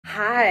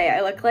Hi,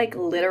 I look like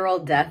literal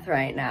death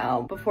right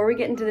now. Before we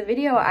get into the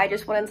video, I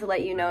just wanted to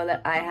let you know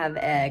that I have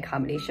a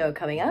comedy show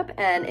coming up,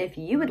 and if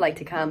you would like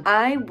to come,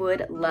 I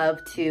would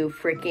love to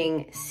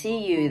freaking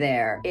see you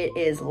there. It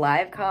is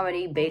live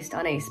comedy based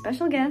on a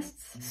special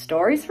guest's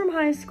stories from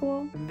high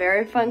school,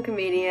 very fun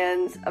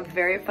comedians, a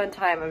very fun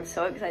time. I'm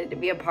so excited to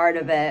be a part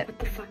of it.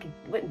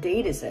 What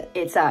date is it?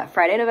 It's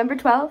Friday, November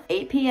 12th,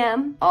 8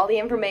 p.m. All the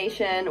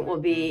information will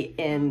be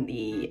in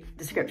the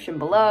description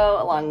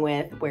below, along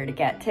with where to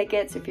get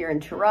tickets if you're in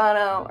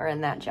Toronto or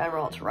in that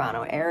general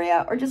Toronto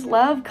area, or just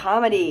love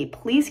comedy.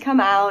 Please come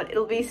out.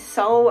 It'll be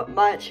so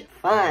much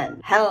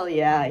fun. Hell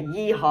yeah,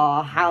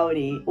 yeehaw,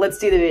 howdy. Let's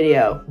do the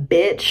video.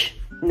 Bitch.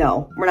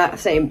 No, we're not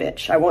saying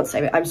bitch. I won't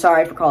say it. I'm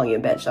sorry for calling you a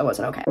bitch. That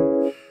wasn't okay.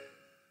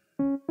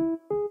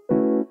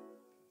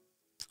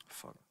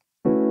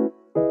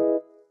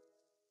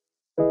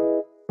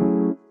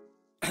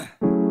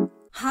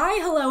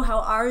 Hi, hello, how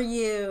are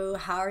you?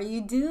 How are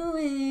you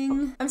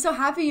doing? I'm so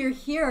happy you're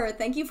here.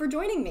 Thank you for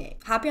joining me.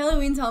 Happy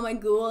Halloween to all my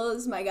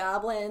ghouls, my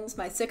goblins,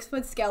 my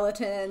 6-foot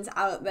skeletons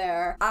out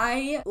there.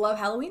 I love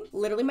Halloween.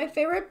 Literally my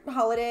favorite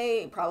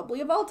holiday, probably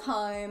of all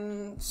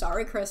time.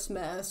 Sorry,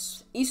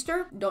 Christmas.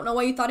 Easter? Don't know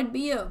why you thought it'd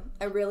be you.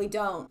 I really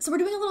don't. So we're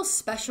doing a little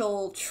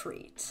special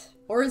treat.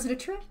 Or is it a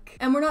trick?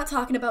 And we're not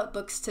talking about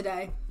books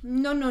today.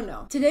 No, no,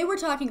 no. Today we're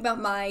talking about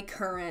my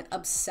current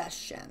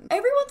obsession.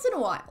 Every once in a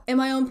while, in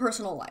my own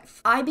personal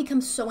life, I become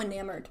so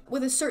enamored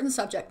with a certain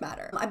subject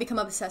matter. I become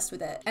obsessed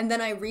with it, and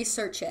then I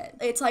research it.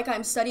 It's like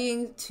I'm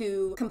studying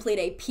to complete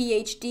a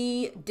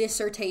PhD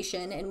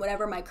dissertation in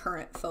whatever my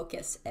current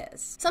focus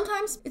is.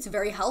 Sometimes it's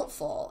very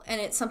helpful,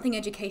 and it's something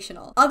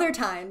educational. Other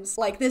times,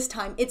 like this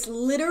time, it's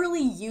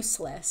literally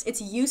useless.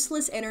 It's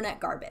useless internet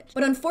garbage.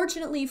 But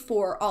unfortunately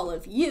for all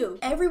of you,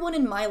 everyone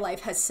in my life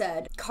has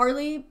said,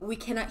 Carly, we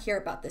cannot hear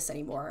about this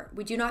anymore.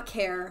 We do not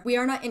care. We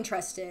are not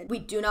interested. We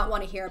do not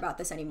want to hear about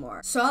this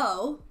anymore.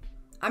 So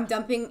I'm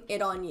dumping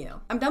it on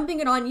you. I'm dumping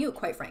it on you,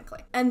 quite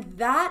frankly. And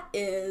that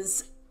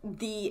is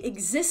the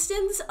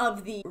existence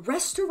of the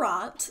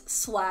restaurant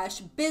slash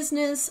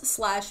business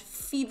slash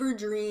fever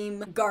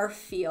dream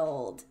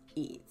Garfield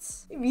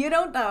Eats. If you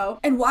don't know,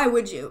 and why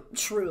would you,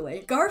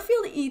 truly?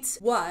 Garfield Eats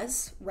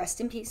was,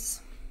 rest in peace,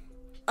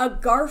 a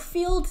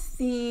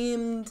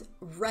Garfield-themed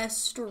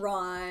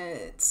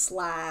restaurant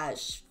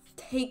slash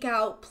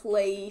takeout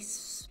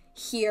place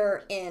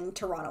here in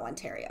Toronto,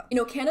 Ontario. You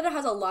know, Canada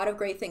has a lot of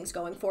great things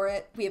going for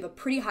it. We have a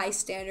pretty high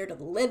standard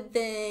of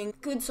living,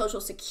 good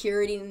social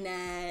security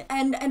net,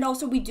 and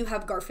also we do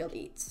have Garfield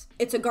Eats.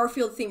 It's a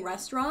Garfield-themed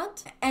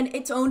restaurant, and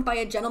it's owned by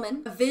a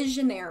gentleman, a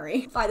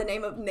visionary by the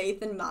name of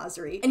Nathan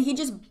Masri, and he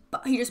just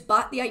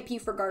bought the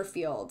IP for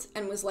Garfield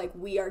and was like,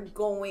 we are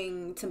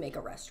going to make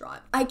a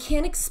restaurant. I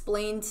can't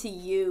explain to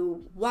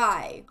you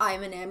why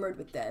I'm enamored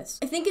with this.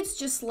 I think it's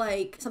just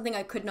like something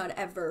I could not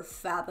ever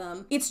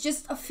fathom. It's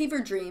just a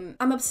fever dream.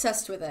 I'm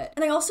obsessed with it.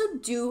 And I also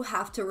do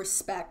have to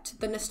respect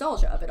the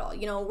nostalgia of it all.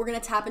 You know, we're gonna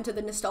tap into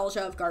the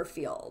nostalgia of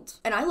Garfield.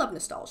 And I love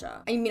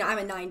nostalgia. I mean, I'm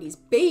a 90s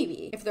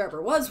baby, if there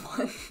ever was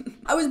one.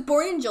 I was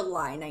born in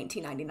July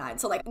 1999,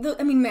 so like,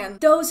 I mean, man,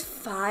 those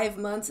 5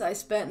 months I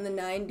spent in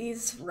the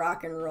 90s,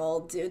 rock and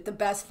roll, dude, the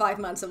best 5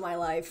 months of my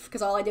life,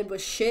 because all I did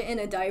was shit in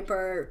a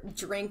diaper,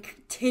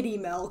 drink titty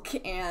milk,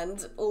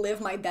 and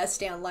live my best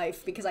damn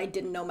life because I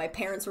didn't know my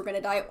parents were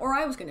gonna die or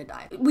I was gonna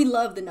die. We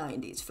love the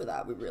 90s for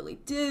that, we really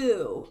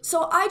do.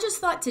 So I just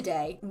thought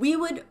today we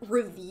would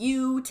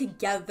review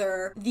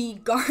together the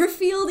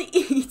Garfield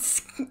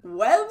Eats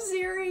web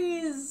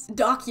series,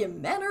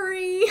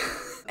 documentary,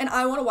 and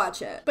I want to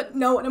watch it, but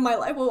no one in my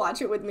life will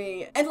watch it with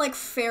me. And like,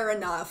 fair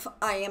enough,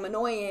 I am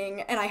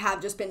annoying, and I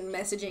have just been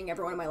messaging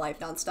everyone in my life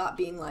nonstop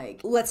being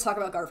like, let's talk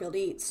about Garfield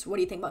Eats. What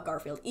do you think about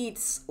Garfield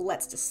Eats?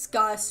 Let's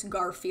discuss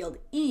Garfield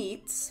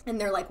Eats. And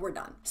they're like, we're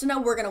done. So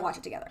now we're gonna watch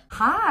it together.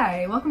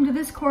 Hi, welcome to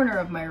this corner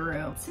of my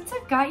room. Since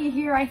I've got you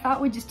here, I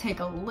thought we'd just take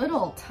a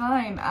little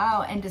time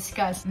out and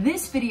discuss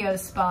this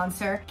video's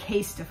sponsor,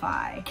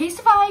 Casetify.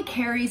 Casetify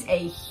carries a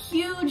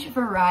huge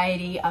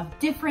variety of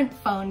different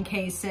phone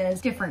cases,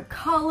 different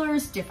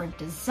colors, different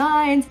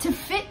designs to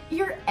fit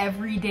your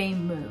everyday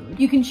mood.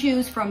 You can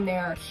choose from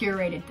their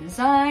curated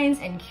designs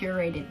and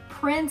curated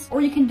prints,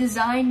 or you can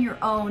design your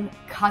own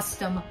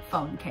custom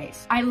phone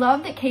case. I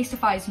love that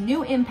Casetify's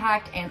new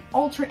impact and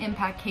ultra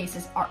impact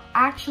cases are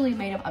actually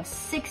made up of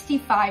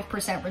 65%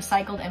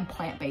 recycled and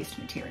plant-based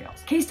materials.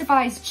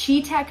 Casetify's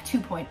Chi-Tech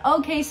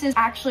 2.0 cases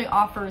actually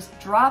offers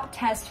drop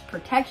test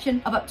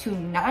protection of up to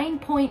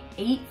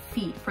 9.8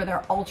 feet for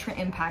their ultra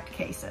impact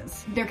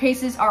cases. Their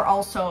cases are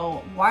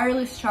also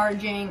wireless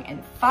charging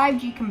and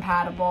 5G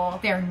compatible.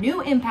 Their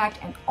new impact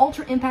and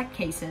ultra impact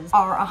cases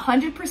are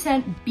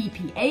 100%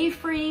 BPA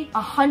free,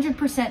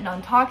 100%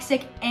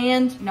 non-toxic,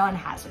 and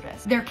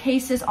non-hazardous. Their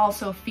cases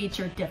also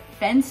feature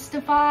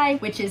Defensify,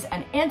 which is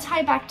an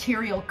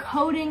antibacterial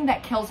coating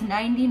that kills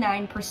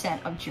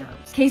 99% of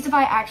germs.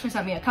 Casetify actually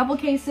sent me a couple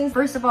cases.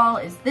 First of all,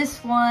 doll is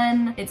this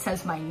one. It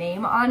says my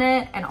name on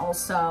it, and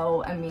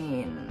also, I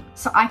mean,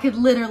 so I could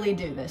literally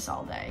do this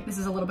all day. This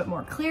is a little bit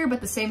more clear,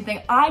 but the same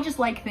thing. I just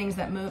like things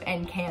that move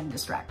and can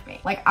distract me.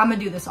 Like, I'm gonna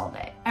do this all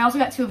day. I also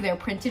got 2 of their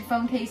printed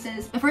phone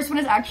cases. The first one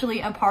is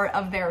actually a part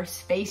of their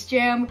Space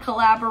Jam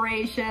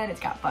collaboration. It's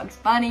got Bugs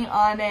Bunny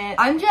on it.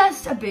 I'm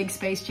just a big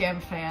Space Jam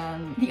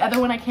fan. The other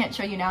one I can't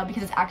show you now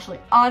because it's actually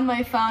on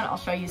my phone. I'll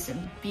show you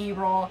some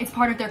B-roll. It's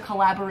part of their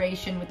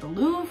collaboration with the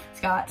Louvre.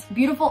 It's got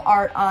beautiful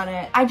art on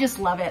it. I just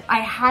love it. I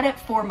had it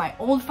for my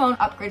old phone,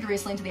 upgraded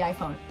recently to the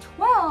iPhone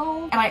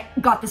 12, and I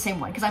got the same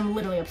one because I'm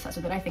literally obsessed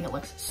with it. I think it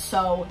looks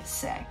so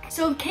sick.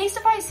 So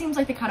Casetify seems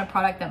like the kind of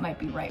product that might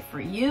be right for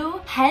you.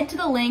 Head to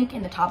the link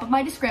in the top of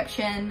my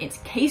description. It's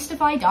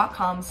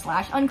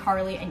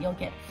casetify.com/uncarley and you'll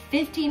get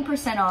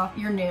 15% off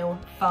your new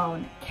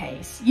phone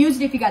case. Use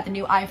it if you got the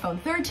new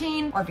iPhone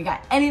 13 or if you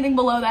got anything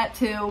below that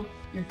too.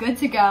 You're good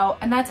to go.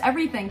 And that's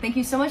everything. Thank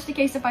you so much to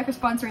Casetify for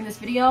sponsoring this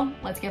video.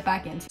 Let's get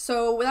back into it.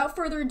 So without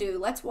further ado,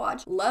 let's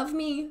watch Love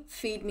Me,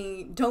 Feed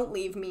Me, Don't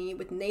Leave Me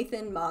with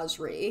Nathan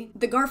Masri,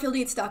 the Garfield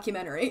Eats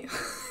documentary.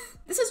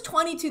 This is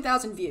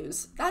 22,000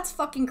 views. That's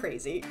fucking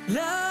crazy.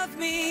 Love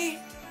me,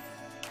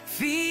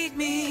 feed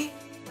me,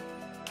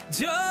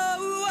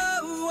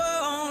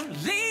 don't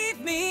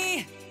leave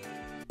me.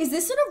 Is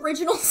this an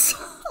original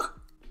song?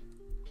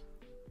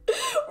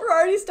 We're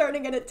already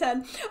starting at a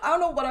 10. I don't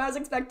know what I was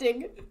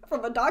expecting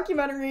from a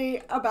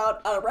documentary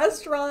about a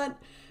restaurant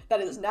that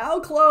is now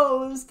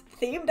closed,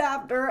 themed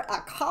after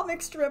a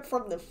comic strip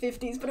from the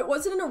 50s, but it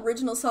wasn't an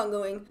original song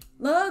going,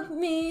 love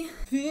me,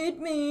 feed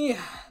me,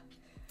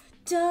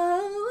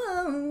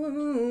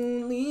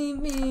 don't leave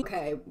me.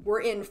 Okay,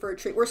 we're in for a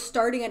treat. We're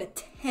starting at a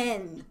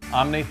 10.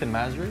 I'm Nathan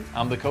Masri.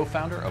 I'm the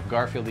co-founder of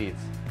Garfield Eats.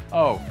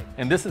 Oh,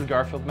 and this is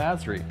Garfield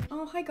Masri.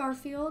 Oh, hi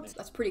Garfield.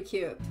 That's pretty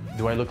cute.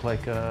 Do I look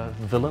like a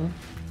villain?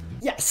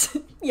 Yes,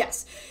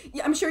 yes.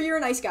 Yeah, I'm sure you're a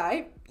nice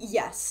guy.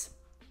 Yes.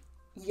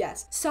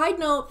 Yes. Side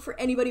note for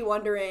anybody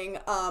wondering,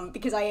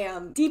 because I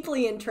am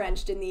deeply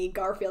entrenched in the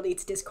Garfield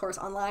Eats discourse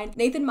online,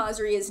 Nathan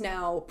Masri is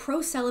now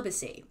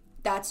pro-celibacy.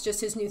 That's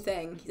just his new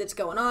thing that's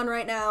going on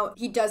right now.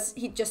 He just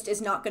is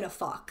not gonna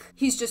fuck.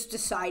 He's just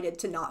decided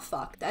to not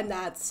fuck. And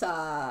that's,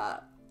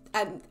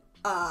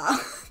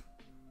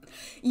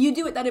 you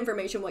do with that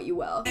information what you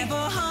will. Never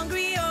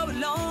hungry or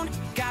alone.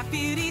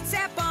 Garfield Eats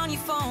app on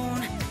your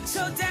phone.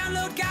 So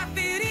download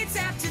Garfield Eats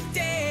app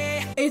today.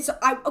 Okay, so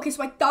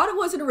I thought it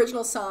was an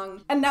original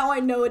song, and now I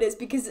know it is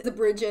because the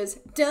bridge is,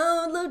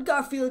 download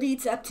Garfield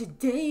Eats app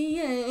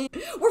today.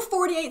 We're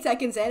 48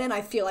 seconds in, and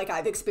I feel like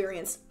I've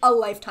experienced a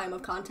lifetime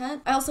of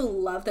content. I also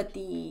love that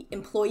the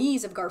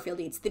employees of Garfield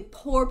Eats, the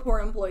poor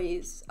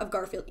employees of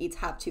Garfield Eats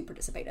have to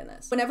participate in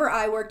this. Whenever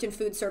I worked in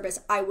food service,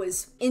 I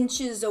was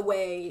inches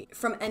away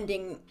from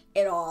ending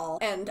it all,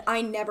 and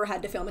I never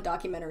had to film a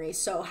documentary,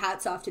 so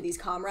hats off to these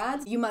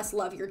comrades. You must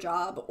love your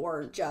job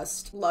or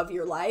just love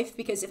your life,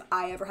 because if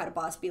I ever had a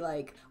boss be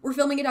like, we're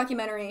filming a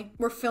documentary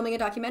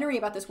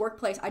about this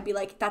workplace, I'd be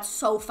like, that's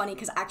so funny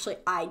because actually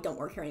I don't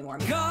work here anymore.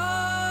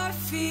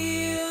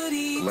 Garfield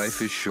Eats.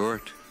 Life is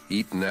short.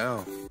 Eat now.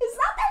 Is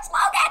that their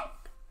slogan?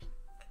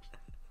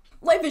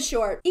 Life is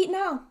short. Eat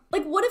now.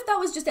 Like, what if that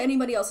was just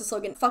anybody else's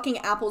slogan? Fucking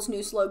Apple's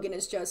new slogan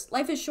is just,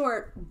 life is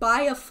short,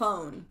 buy a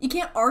phone. You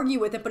can't argue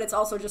with it, but it's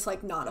also just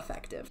like not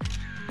effective.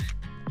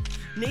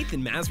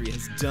 Nathan Masri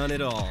has done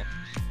it all.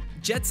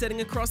 Jet-setting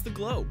across the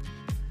globe.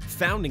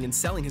 Founding and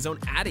selling his own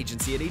ad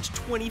agency at age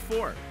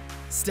 24.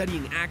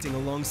 Studying acting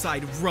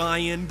alongside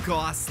Ryan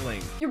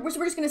Gosling. We're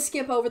just gonna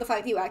skip over the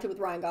fact that you acted with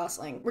Ryan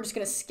Gosling. We're just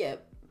gonna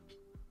skip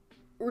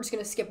over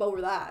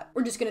that.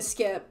 We're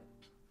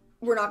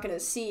not gonna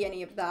see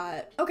any of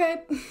that.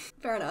 Okay,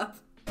 fair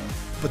enough.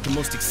 But the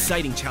most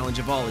exciting challenge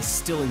of all is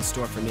still in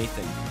store for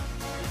Nathan.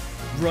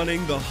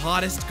 Running the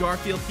hottest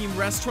Garfield-themed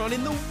restaurant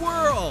in the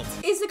world!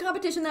 Is the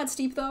competition that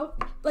steep though?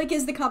 Like,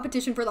 is the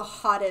competition for the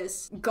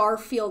hottest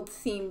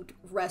Garfield-themed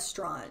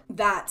restaurant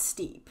that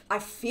steep? I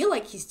feel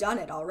like he's done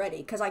it already,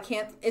 because I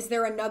can't, is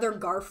there another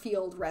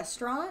Garfield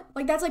restaurant?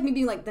 Like, that's like me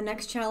being like, the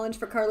next challenge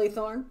for Carly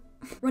Thorne?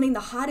 Running the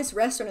hottest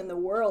restaurant in the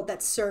world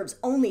that serves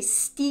only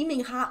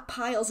steaming hot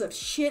piles of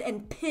shit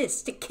and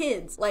piss to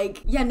kids.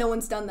 Like, yeah, no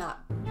one's done that.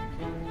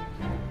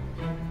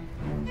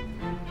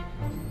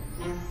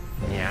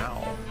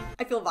 Meow.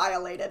 I feel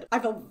violated.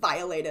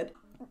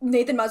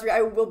 Nathan Masri,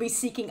 I will be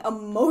seeking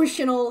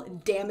emotional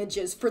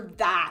damages for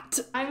that.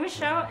 I'm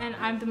Michelle, and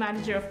I'm the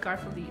manager of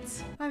Garfield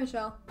Eats. Hi,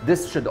 Michelle.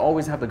 This should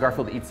always have the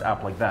Garfield Eats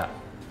app like that.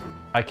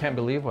 I can't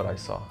believe what I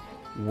saw.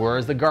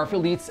 Where's the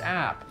Garfield Eats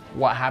app?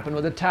 What happened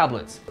with the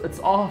tablets? It's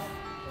off.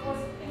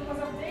 It was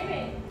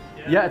updating.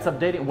 Yeah, it's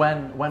updating.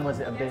 When was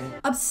it updating?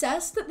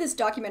 Obsessed that this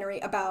documentary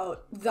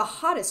about the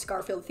hottest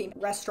Garfield-themed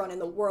restaurant in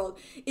the world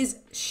is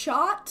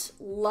shot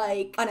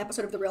like an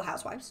episode of The Real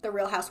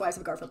Housewives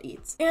of Garfield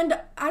Eats. And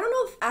I don't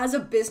know if, as a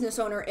business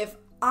owner, if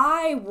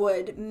I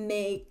would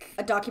make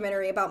a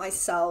documentary about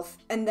myself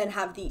and then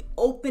have the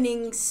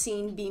opening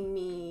scene be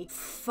me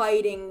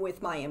fighting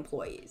with my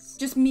employees.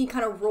 Just me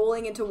kind of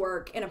rolling into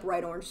work in a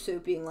bright orange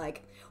suit being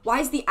like, Why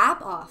is the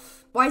app off?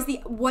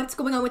 What's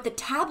going on with the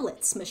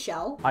tablets,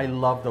 Michelle? I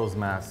love those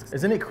masks.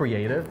 Isn't it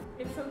creative?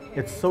 It's okay.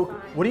 It's so,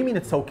 what do you mean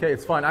it's okay?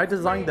 It's fine. I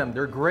designed them.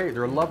 They're great.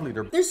 They're lovely.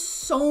 There's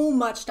so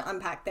much to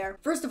unpack there.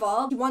 First of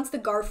all, he wants the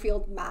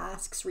Garfield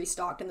masks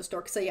restocked in the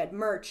store because he had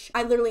merch.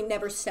 I literally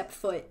never stepped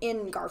foot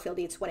in Garfield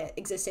Eats when it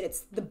existed.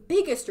 It's the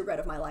biggest regret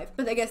of my life.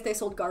 But I guess they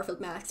sold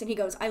Garfield masks and he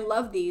goes, I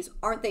love these.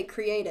 Aren't they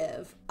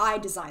creative? I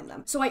designed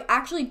them. So I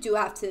actually do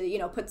have to, you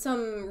know, put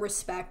some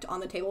respect on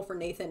the table for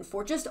Nathan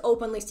for just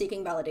openly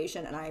seeking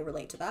validation, and I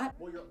relate to that.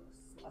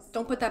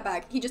 Don't put that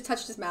back. He just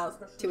touched his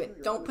mouth to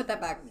it. Don't put that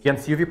back.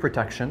 Against UV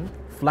protection,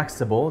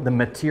 flexible, the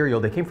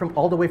material, they came from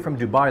all the way from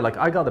Dubai. Like,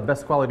 I got the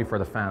best quality for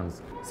the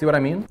fans. See what I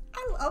mean?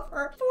 I love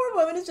her. Poor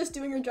woman is just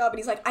doing her job, and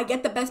he's like, I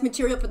get the best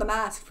material for the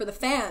mask, for the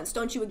fans.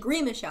 Don't you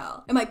agree,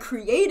 Michelle? Am I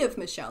creative,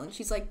 Michelle? And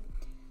she's like,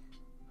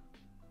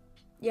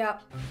 yeah.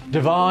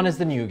 Devon is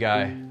the new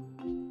guy.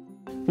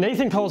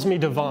 Nathan calls me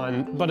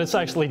Devon, but it's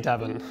actually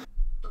Devon.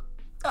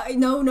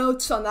 No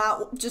notes on that.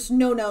 Just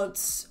no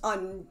notes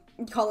on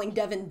calling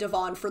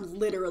Devon for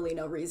literally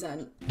no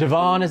reason.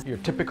 Devon is your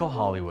typical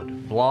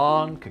Hollywood.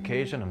 Blonde,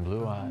 Caucasian, and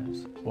blue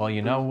eyes. Well,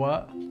 you know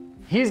what?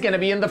 He's gonna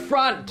be in the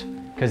front,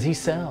 because he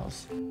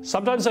sells.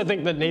 Sometimes I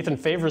think that Nathan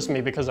favors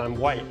me because I'm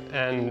white,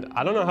 and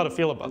I don't know how to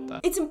feel about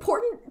that. It's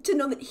important to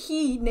know that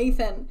he,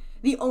 Nathan,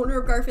 the owner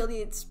of Garfield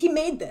Eats, he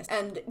made this,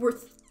 and we're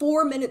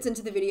 4 minutes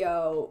into the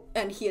video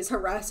and he has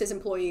harassed his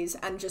employees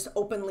and just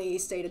openly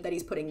stated that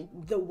he's putting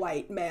the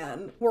white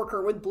man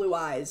worker with blue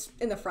eyes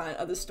in the front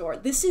of the store.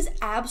 This is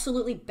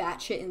absolutely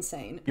batshit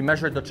insane. You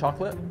measured the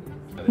chocolate?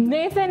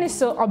 Nathan is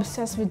so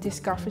obsessed with these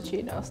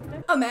Garfuccinos.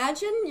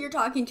 Imagine you're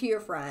talking to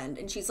your friend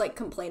and she's like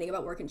complaining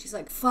about work and she's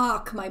like,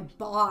 fuck my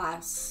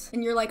boss.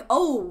 And you're like,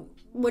 oh,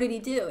 what did he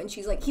do? And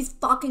she's like, he's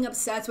fucking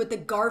obsessed with the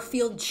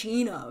Garfield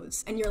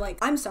chinos. And you're like,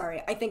 I'm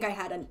sorry, I think I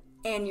had an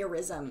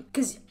aneurysm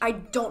because I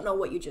don't know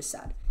what you just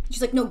said.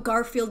 She's like, no,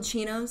 Garfield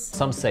chinos.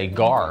 Some say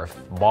garf,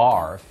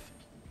 barf.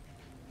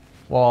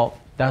 Well,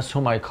 that's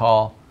whom I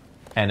call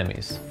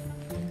enemies.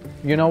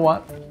 You know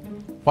what?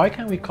 Why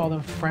can't we call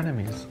them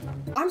frenemies?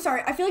 I'm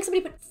sorry, I feel like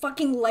somebody put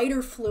fucking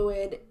lighter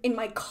fluid in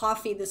my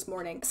coffee this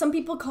morning. Some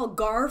people call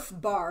garf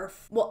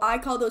barf. Well, I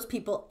call those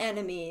people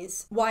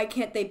enemies. Why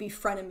can't they be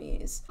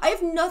frenemies? I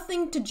have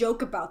nothing to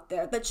joke about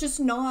there. That's just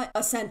not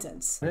a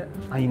sentence.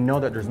 I know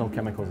that there's no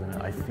chemicals in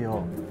it. I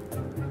feel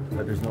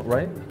that there's no,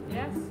 right?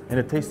 Yes. And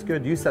it tastes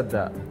good. You said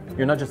that.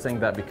 You're not just saying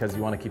that because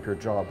you want to keep your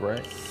job,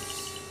 right?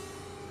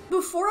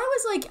 Before I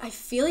was like, I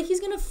feel like he's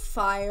gonna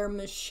fire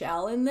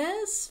Michelle in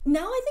this.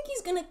 Now I think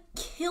he's gonna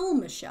kill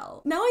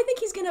Michelle. Now I think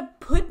he's gonna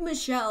put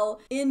Michelle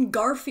in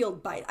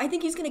Garfield bite. I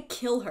think he's gonna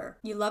kill her.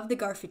 You love the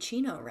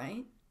Garfuccino,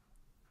 right?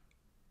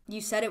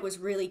 You said it was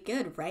really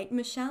good, right,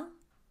 Michelle?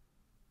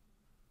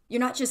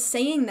 You're not just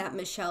saying that,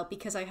 Michelle,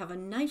 because I have a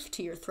knife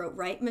to your throat,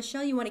 right,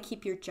 Michelle? You want to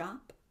keep your job?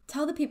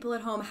 Tell the people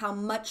at home how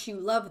much you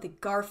love the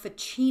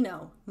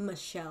Garfuccino,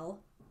 Michelle.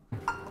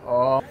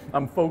 Oh,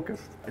 I'm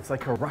focused. It's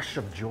like a rush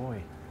of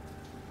joy.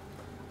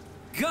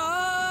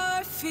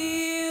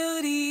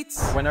 Garfield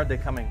Eats. When are they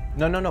coming?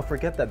 No,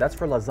 forget that. That's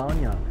for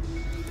lasagna.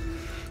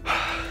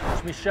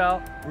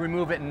 Michelle,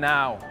 remove it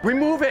now.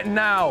 Remove it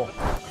now!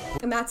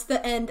 And that's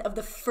the end of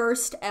the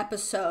first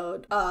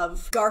episode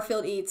of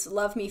Garfield Eats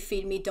Love Me,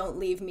 Feed Me, Don't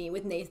Leave Me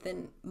with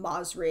Nathan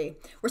Masri.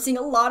 We're seeing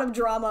a lot of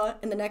drama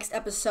in the next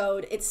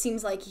episode. It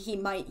seems like he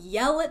might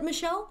yell at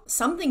Michelle.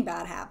 Something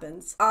bad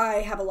happens. I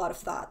have a lot of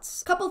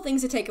thoughts. Couple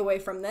things to take away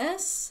from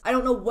this. I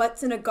don't know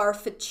what's in a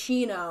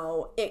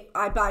Garfuccino.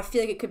 I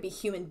feel like it could be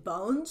human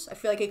bones. I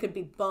feel like it could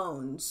be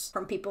bones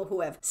from people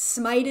who have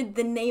smited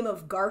the name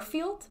of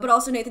Garfield. But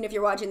also, Nathan, if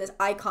you're watching this,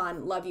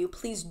 icon, love you.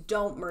 Please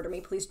don't murder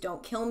me. Please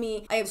don't kill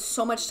me. I have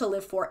so much to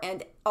live for,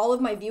 and all of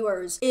my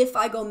viewers, if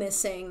I go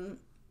missing,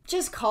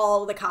 just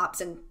call the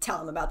cops and tell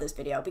them about this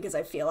video because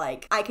I feel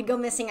like I could go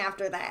missing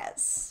after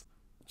this.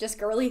 Just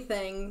girly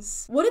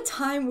things. What a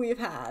time we've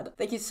had.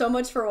 Thank you so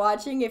much for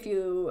watching. If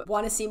you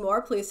want to see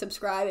more, please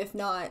subscribe. If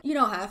not, you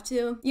don't have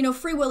to. You know,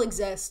 free will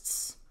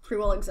exists. Free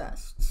will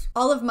exists.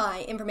 All of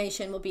my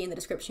information will be in the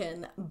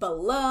description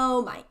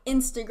below. My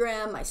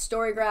Instagram, my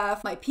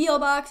storygraph, my P.O.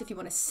 box if you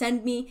want to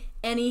send me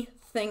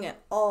anything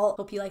at all.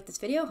 Hope you liked this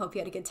video. Hope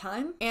you had a good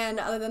time. And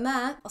other than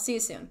that, I'll see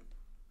you soon.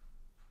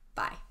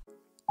 Bye.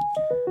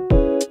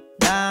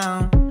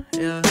 Down,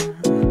 yeah.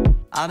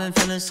 I've been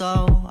feeling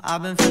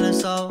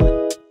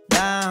so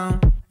down.